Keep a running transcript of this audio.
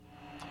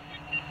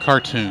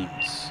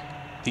Cartoons,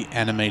 the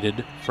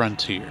animated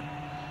frontier.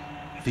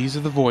 These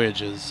are the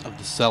voyages of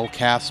the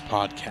Cellcast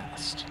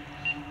podcast.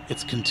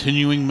 Its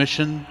continuing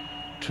mission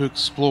to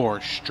explore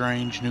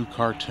strange new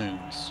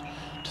cartoons,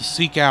 to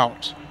seek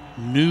out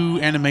new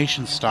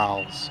animation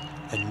styles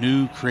and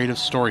new creative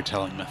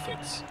storytelling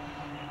methods,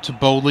 to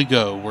boldly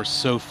go where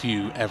so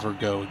few ever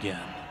go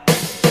again.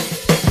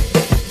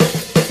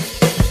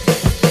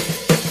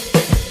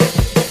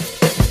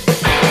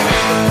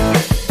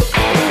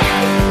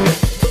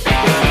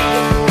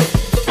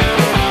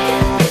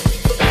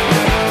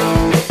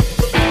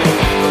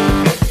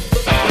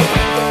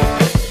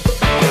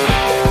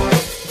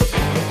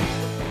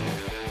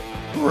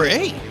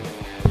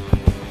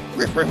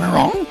 Am I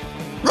wrong?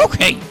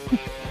 Okay.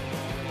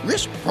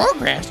 This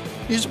progress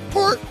is a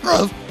part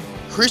of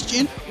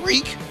Christian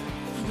Reek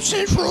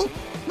Central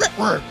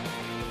Network.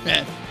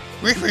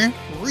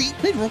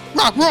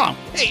 Wrong.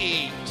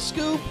 Hey,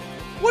 Scoop,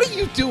 what are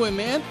you doing,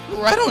 man?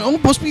 I don't know. I'm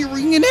supposed to be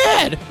reading an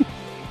ad.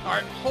 All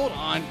right, hold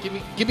on. Give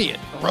me it.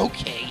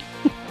 Okay.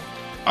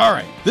 All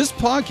right. This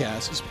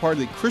podcast is part of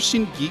the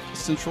Christian Geek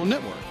Central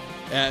Network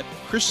at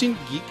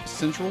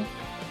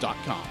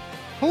ChristianGeekCentral.com.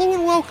 Hello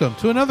and welcome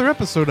to another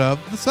episode of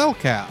the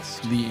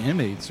Cellcast, The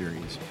animated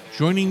series.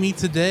 Joining me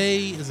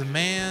today is a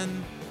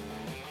man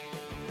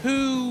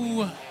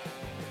who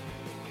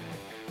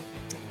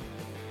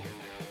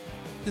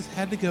just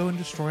had to go and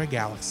destroy a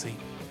galaxy.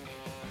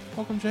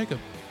 Welcome, Jacob.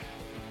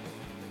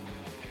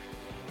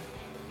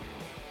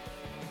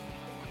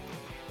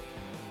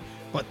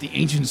 But the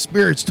ancient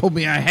spirits told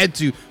me I had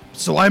to,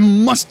 so I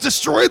must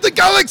destroy the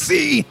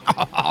galaxy.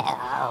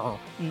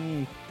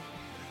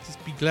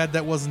 Just be glad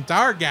that wasn't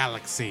our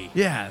galaxy.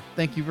 Yeah,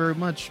 thank you very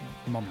much,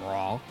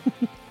 Mumra.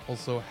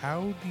 Also,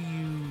 how do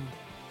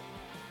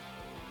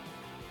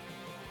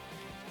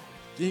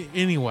you...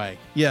 Anyway.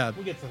 Yeah.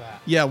 We'll get to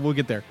that. Yeah, we'll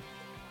get there.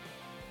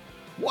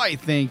 Why,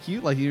 thank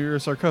you. Like you're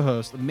our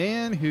co-host, the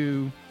man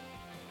who...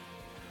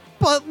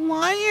 But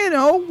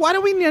Lion-O, why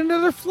do we need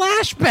another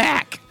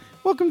flashback?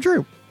 Welcome,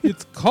 Drew.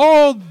 It's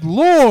called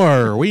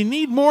lore. We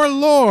need more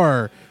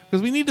lore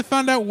because we need to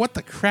find out what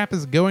the crap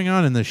is going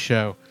on in this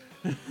show.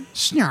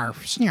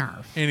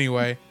 Snarf.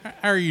 Anyway,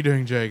 how are you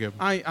doing, Jacob?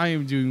 I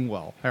am doing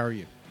well. How are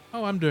you?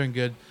 Oh, I'm doing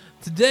good.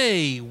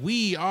 Today,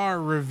 we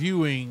are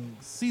reviewing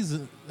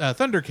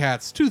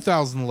Thundercats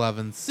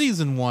 2011,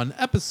 Season 1,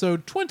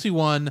 Episode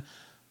 21,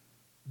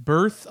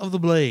 Birth of the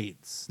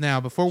Blades. Now,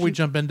 before we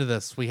jump into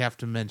this, we have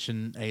to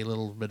mention a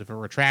little bit of a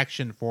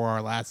retraction for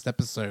our last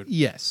episode.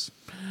 Yes.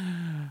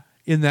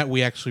 In that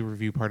we actually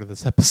review part of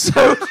this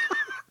episode.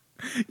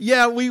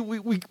 Yeah,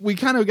 we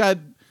kind of got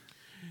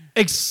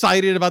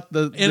excited about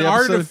the our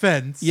episode.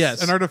 defense.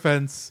 Yes. In our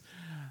defense,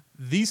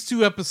 these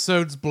two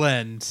episodes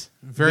blend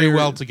very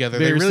well together.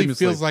 They very really seamlessly.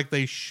 feels like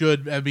they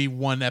should be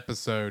one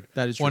episode.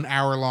 That is true. 1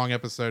 hour long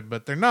episode,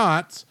 but they're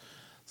not.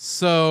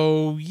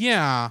 So,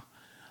 yeah.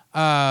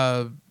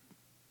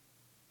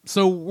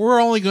 So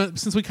we're only going to,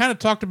 since we kind of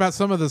talked about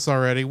some of this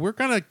already, we're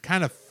going to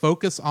kind of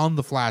focus on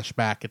the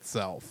flashback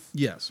itself.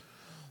 Yes.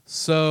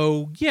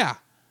 So, yeah.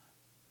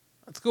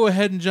 Let's go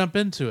ahead and jump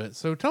into it.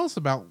 So tell us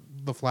about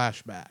the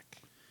flashback.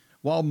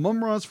 While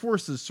Mumra's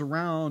forces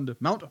surround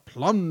Mount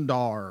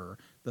Plundar,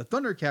 the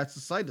Thundercats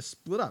decide to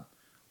split up.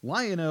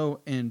 Lion-O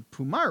and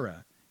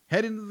Pumara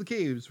head into the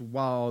caves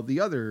while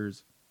the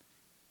others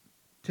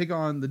take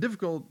on the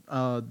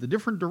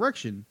different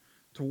direction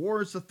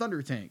towards the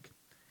Thunder Tank.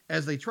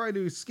 As they try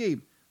to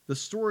escape, the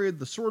story of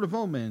the Sword of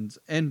Omens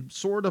and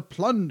Sword of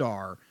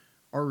Plundar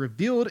are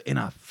revealed in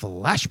a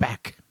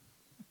flashback.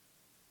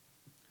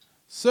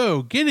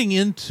 So, getting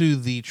into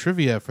the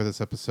trivia for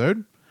this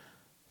episode.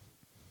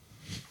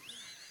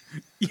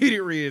 You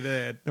didn't read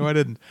it. No, I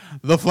didn't.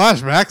 The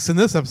flashbacks in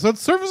this episode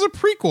serve as a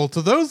prequel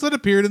to those that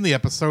appeared in the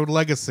episode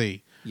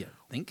Legacy. You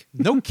think?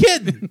 No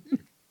kidding.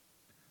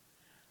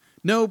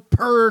 No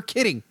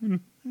kidding.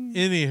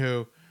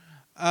 Anywho.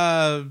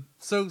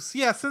 So,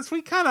 yeah, since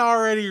we kind of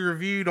already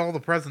reviewed all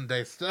the present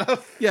day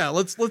stuff. Yeah,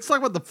 let's talk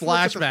about the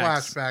flashbacks. Look at the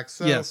flashbacks.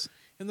 So, yes.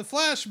 In the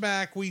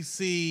flashback, we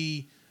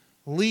see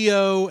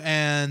Leo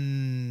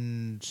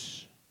and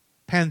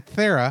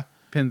Panthera.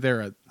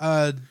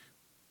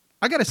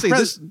 I gotta say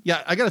this.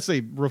 Yeah, I gotta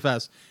say real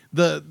fast.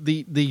 The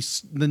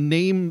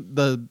name,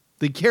 the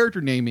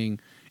character naming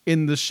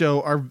in the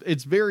show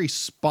it's very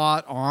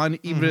spot on.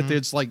 Even if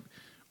it's like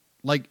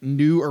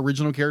new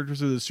original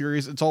characters of the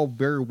series, it's all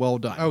very well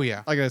done. Oh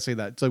yeah, I gotta say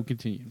that. So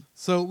continue.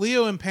 So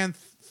Leo and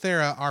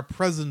Panthera are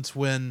present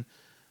when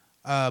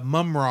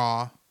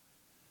Mumra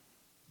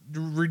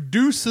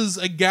reduces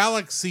a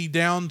galaxy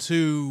down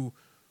to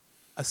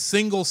a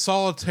single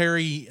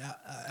solitary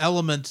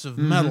element of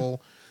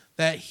metal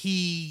that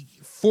he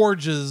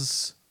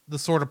forges the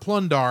Sword of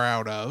Plundar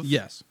out of.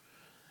 Yes.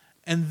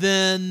 And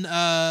then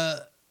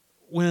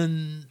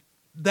when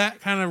that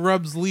kind of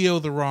rubs Leo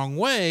the wrong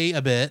way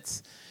a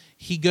bit,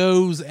 he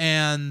goes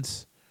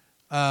and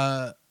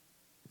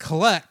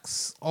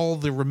collects all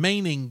the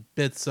remaining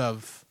bits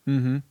of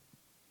After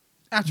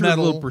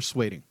metal. a little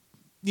persuading.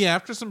 Yeah,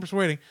 after some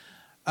persuading,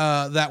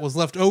 that was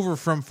left over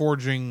from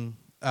forging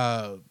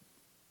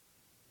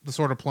the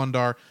Sword of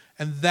Plundar,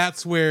 and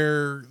that's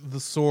where the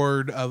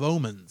Sword of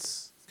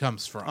Omens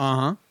comes from.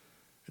 Uh-huh.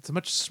 It's a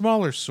much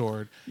smaller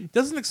sword. It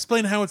doesn't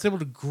explain how it's able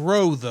to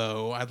grow,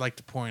 though, I'd like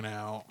to point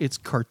out. It's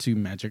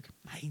cartoon magic.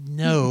 I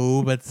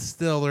know, but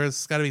still,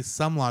 there's got to be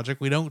some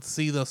logic. We don't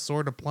see the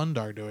Sword of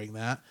Plundar doing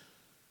that.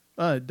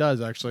 It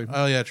does, actually.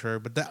 Oh, yeah, true.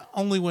 But that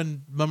only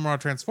when Mum-Ra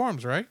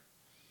transforms, right?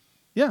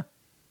 Yeah.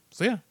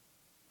 So, yeah.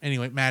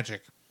 Anyway,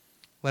 magic.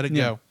 Let it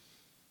go.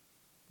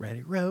 Let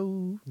it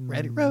roll.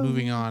 Let it roll.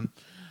 Moving on.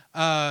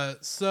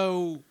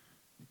 So,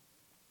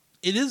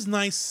 it is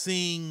nice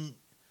seeing...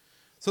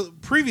 So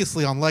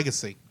previously on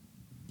Legacy,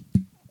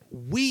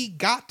 we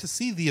got to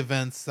see the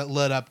events that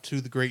led up to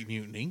the Great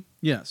Mutiny.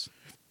 Yes.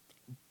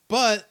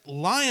 But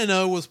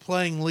Lion-O was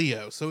playing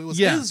Leo. So it was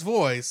his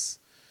voice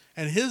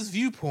and his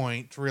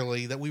viewpoint,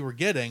 really, that we were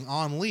getting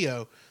on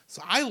Leo.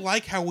 So I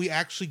like how we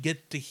actually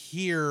get to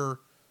hear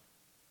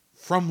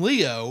from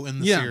Leo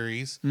in the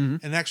series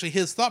and actually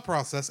his thought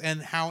process,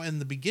 and how in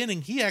the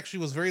beginning he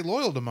actually was very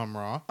loyal to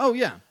Mum-Ra. Oh,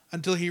 yeah.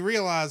 Until he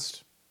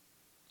realized,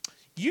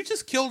 you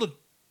just killed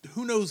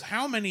who knows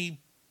how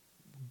many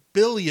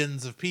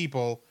billions of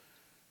people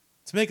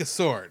to make a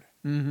sword.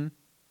 Mm-hmm.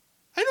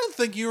 I don't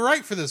think you're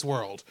right for this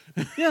world.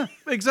 Yeah,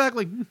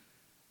 exactly.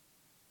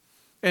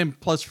 And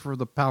plus for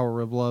the power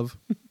of love.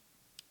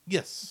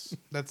 Yes,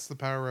 that's the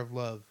power of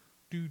love.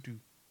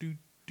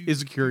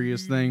 Is a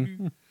curious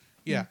thing.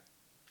 Yeah.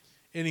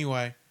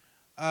 Anyway,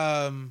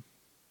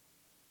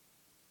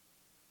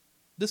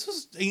 this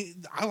was.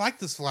 I like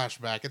this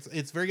flashback.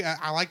 It's very.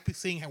 I like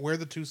seeing where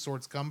the two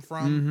swords come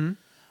from. Mm-hmm.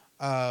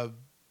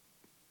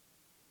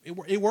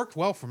 It worked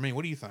well for me.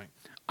 What do you think?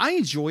 I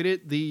enjoyed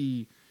it.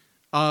 There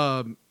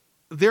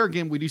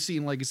again, we do see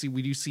in Legacy,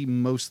 we do see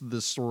most of the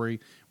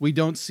story. We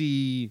don't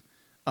see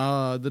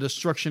the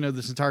destruction of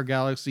this entire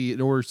galaxy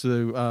in order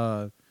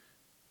to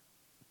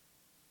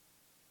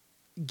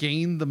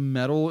gain the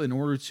metal in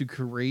order to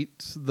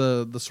create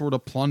the Sword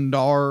of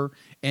Plundar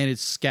and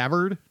its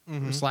scabbard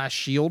 /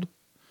 shield.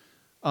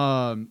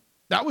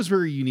 That was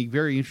very unique,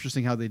 very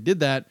interesting how they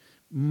did that.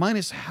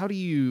 Minus, how do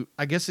you...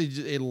 I guess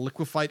it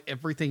liquefied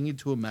everything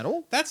into a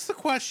metal? That's the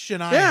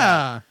question I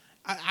have.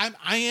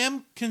 I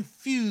am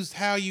confused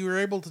how you were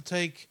able to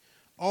take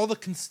all the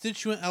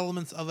constituent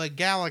elements of a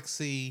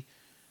galaxy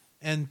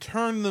and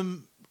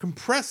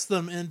compress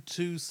them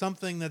into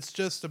something that's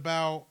just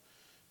about,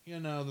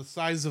 the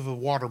size of a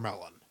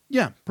watermelon.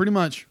 Yeah, pretty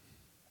much.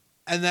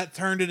 And that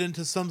turned it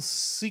into some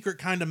secret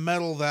kind of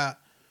metal that,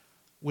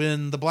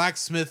 when the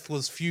blacksmith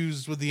was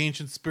fused with the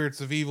ancient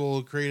spirits of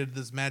evil, created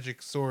this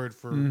magic sword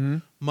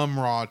for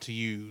Mum-Ra to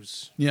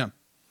use. Yeah,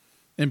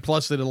 and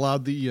plus it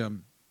allowed the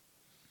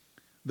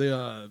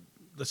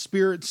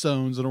spirit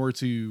stones in order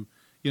to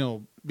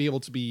be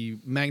able to be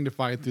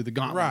magnified through the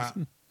gauntlets,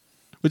 right?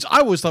 Which I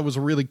always thought was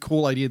a really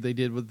cool idea they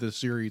did with this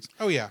series.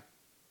 Oh yeah,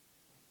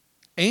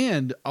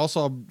 and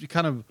also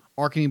kind of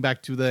arcing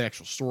back to the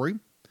actual story.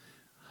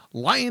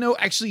 Lion-O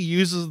actually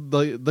uses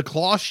the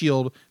claw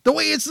shield the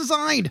way it's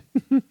designed.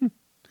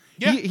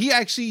 Yeah, he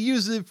actually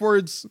uses it for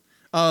its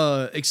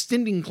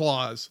extending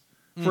claws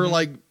for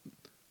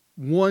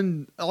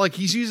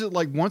he's used it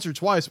like once or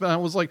twice, but I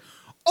was like,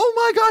 oh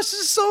my gosh,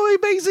 this is so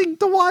amazing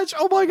to watch.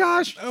 Oh my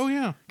gosh. Oh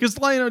yeah. Because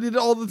Lion-O did it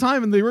all the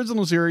time in the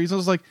original series. I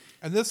was like,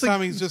 and this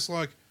time he's just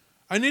like,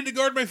 I need to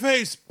guard my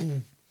face.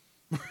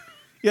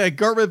 Yeah,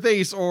 guard my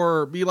face,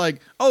 or be like,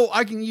 oh,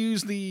 I can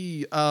use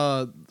the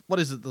what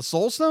is it, the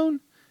Soul Stone?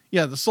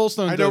 Yeah, the Soul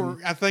Stone. Yeah,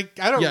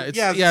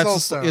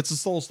 it's a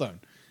Soul Stone.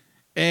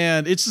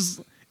 And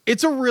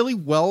it's a really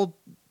well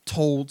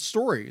told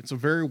story. It's a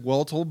very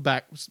well told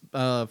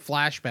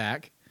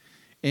flashback,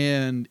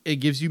 and it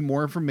gives you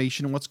more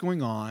information on what's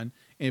going on.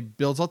 It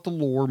builds out the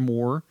lore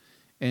more,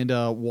 and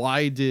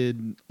why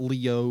did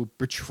Leo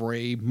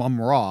betray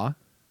Mum-Ra?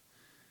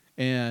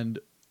 And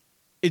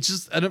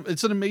it's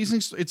an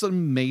amazing.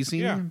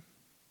 Yeah.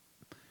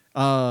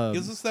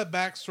 Gives us that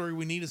backstory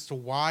we need as to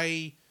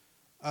why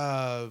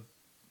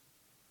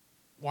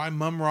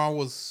Mum-Ra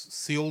was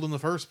sealed in the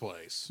first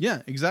place.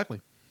 Yeah, exactly.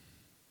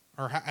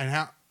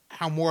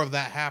 How more of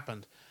that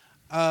happened.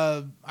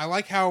 I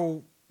like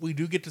how we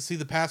do get to see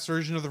the past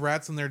version of the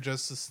rats, and they're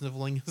just as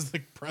sniveling as the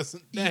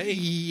present day.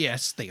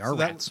 Yes, they are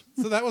rats.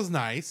 So that was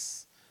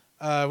nice.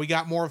 We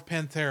got more of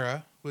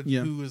Panthera,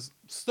 who is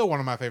still one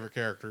of my favorite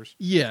characters.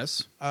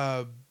 Yes.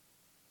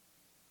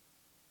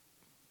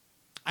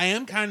 I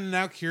am kind of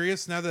now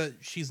curious, now that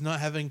she's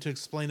not having to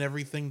explain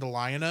everything to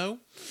Lion-O.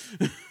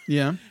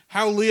 Yeah.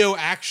 How Leo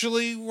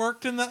actually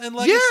worked in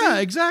Legacy. Yeah,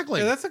 exactly.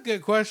 Yeah, that's a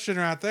good question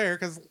right there,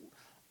 because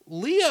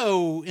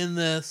Leo in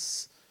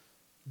this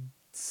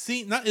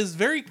is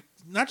very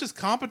not just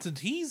competent,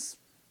 he's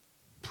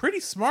pretty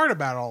smart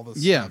about all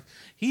this stuff.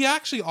 He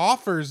actually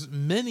offers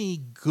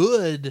many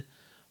good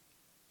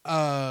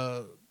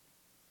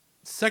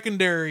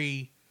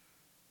secondary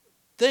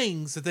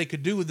things that they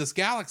could do with this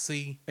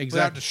galaxy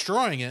without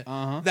destroying it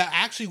that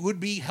actually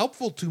would be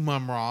helpful to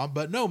Mum-Ra.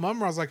 But no,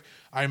 Mum-Ra's like,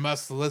 I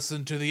must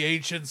listen to the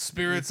ancient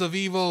spirits of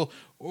evil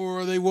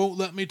or they won't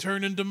let me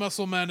turn into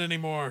Muscle Man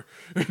anymore.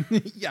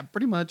 Yeah,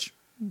 pretty much.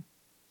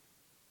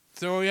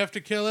 So we have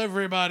to kill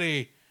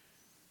everybody.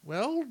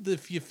 Well,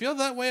 if you feel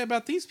that way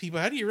about these people,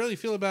 how do you really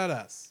feel about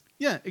us?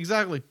 Yeah,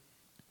 exactly.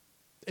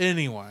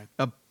 Anyway.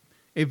 A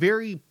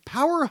very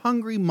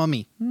power-hungry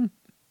mummy.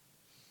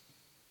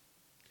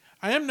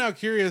 I am now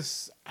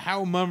curious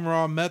how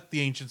Mum-Ra met the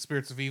ancient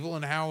spirits of evil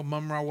and how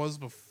Mum-Ra was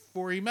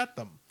before he met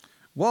them.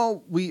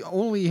 Well, we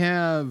only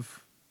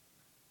have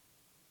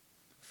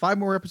 5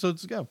 more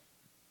episodes to go.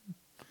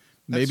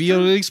 Maybe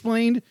it'll be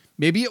explained.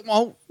 Maybe it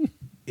won't.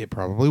 It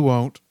probably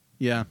won't.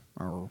 Yeah.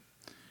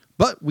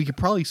 But we could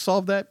probably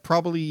solve that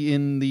probably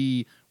in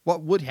the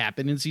what would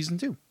happen in season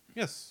 2.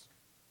 Yes.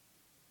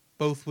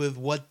 Both with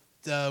what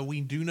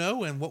we do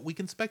know and what we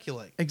can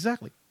speculate.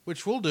 Exactly.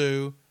 Which we'll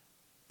do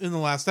in the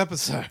last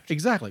episode.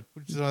 Exactly.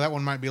 That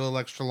one might be a little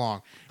extra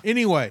long.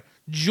 Anyway,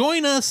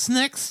 join us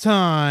next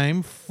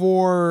time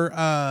for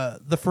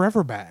the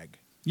Forever Bag.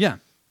 Yeah.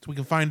 So we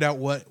can find out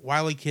what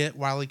Wily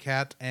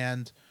Cat,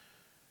 and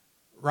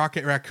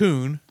Rocket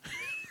Raccoon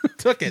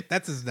took it.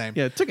 That's his name.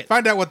 Yeah, took it.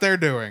 Find out what they're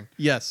doing.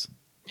 Yes.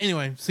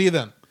 Anyway, see you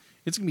then.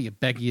 It's going to be a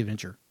baggy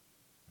adventure.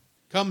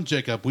 Come,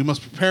 Jacob. We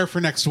must prepare for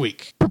next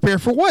week. Prepare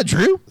for what,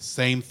 Drew? The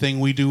same thing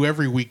we do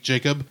every week,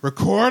 Jacob.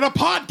 Record a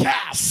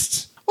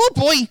podcast. Oh,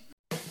 boy.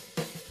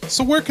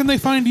 So where can they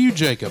find you,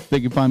 Jacob? They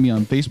can find me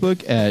on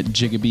Facebook at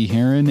Jacob B.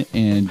 Heron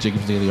and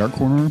Jacob's Daily Art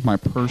Corner, my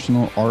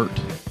personal art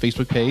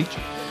Facebook page.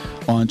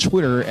 On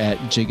Twitter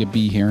at Jacob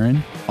B.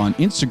 Heron. On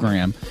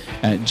Instagram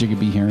at Jacob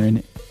B.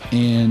 Heron.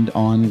 And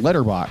on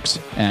Letterboxd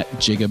at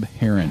Jacob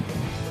Heron.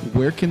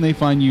 Where can they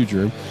find you,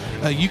 Drew?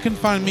 You can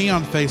find me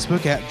on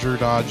Facebook at Drew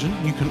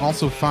Dodgen. You can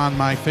also find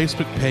my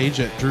Facebook page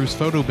at Drew's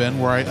Photo Bin,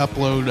 where I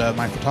upload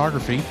my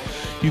photography.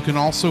 You can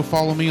also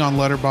follow me on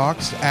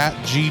Letterboxd at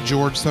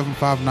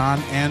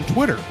GGeorge759 and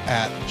Twitter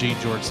at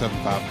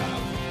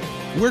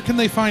GGeorge759. Where can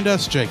they find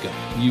us, Jacob?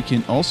 You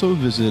can also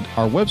visit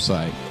our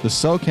website,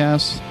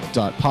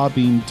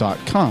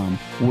 thecellcast.podbean.com,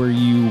 where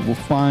you will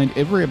find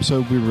every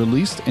episode we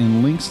released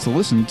and links to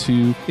listen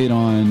to it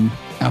on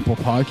Apple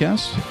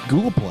Podcasts,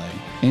 Google Play,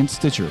 and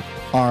Stitcher.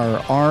 Our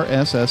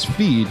RSS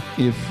feed,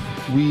 if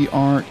we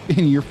aren't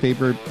in your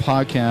favorite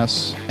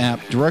podcast app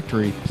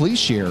directory, please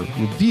share,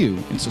 review,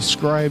 and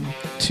subscribe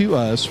to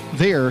us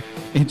there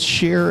and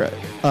share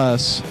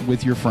us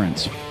with your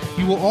friends.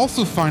 You will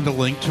also find a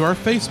link to our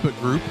Facebook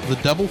group, the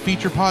Double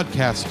Feature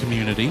Podcast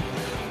Community,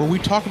 where we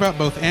talk about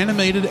both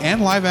animated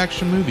and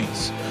live-action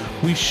movies.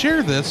 We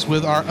share this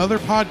with our other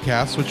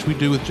podcasts, which we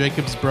do with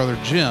Jacob's brother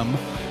Jim,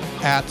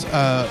 at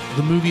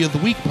the Movie of the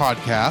Week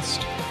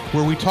podcast,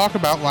 where we talk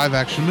about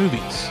live-action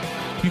movies.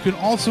 You can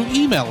also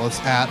email us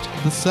at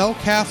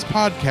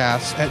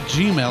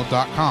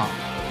thecellcastpodcast@gmail.com.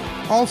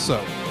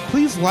 Also,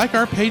 please like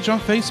our page on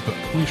Facebook.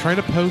 We try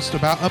to post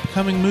about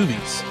upcoming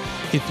movies.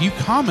 If you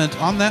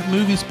comment on that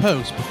movie's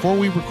post before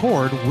we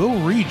record, we'll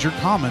read your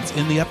comments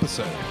in the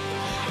episode.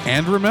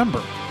 And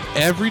remember,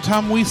 every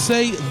time we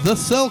say The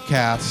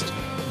Cellcast,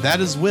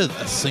 that is with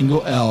a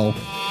single L.